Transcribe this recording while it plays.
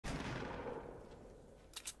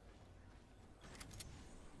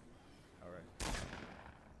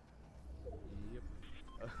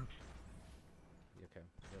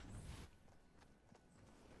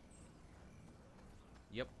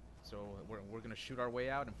So we're gonna shoot our way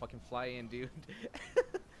out and fucking fly in, dude.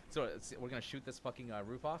 So we're gonna shoot this fucking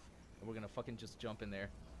roof off, and we're gonna fucking just jump in there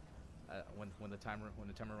when the timer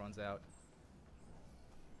runs out.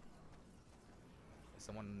 Is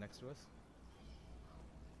someone next to us?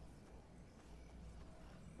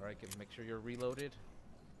 All right, make sure you're reloaded.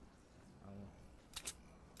 All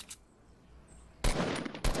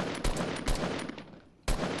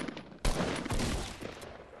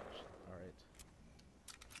right.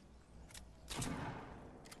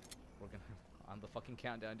 We're gonna on the fucking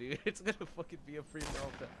countdown, dude. It's gonna fucking be a free for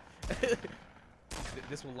all.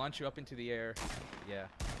 This will launch you up into the air. Yeah.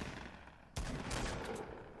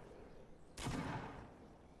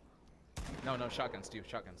 No, shotguns, dude.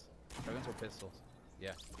 Shotguns. Shotguns or pistols.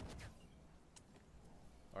 Yeah.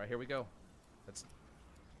 All right, here we go. Let's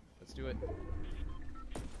do it.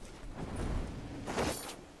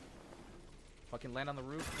 Fucking land on the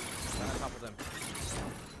roof. Land on top of them.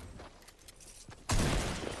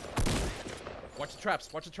 Watch the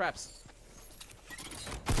traps. Watch the traps.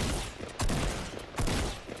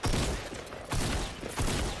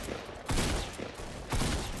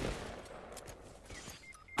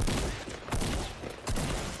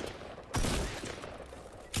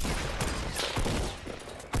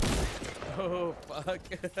 Oh, fuck.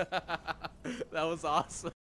 That was awesome.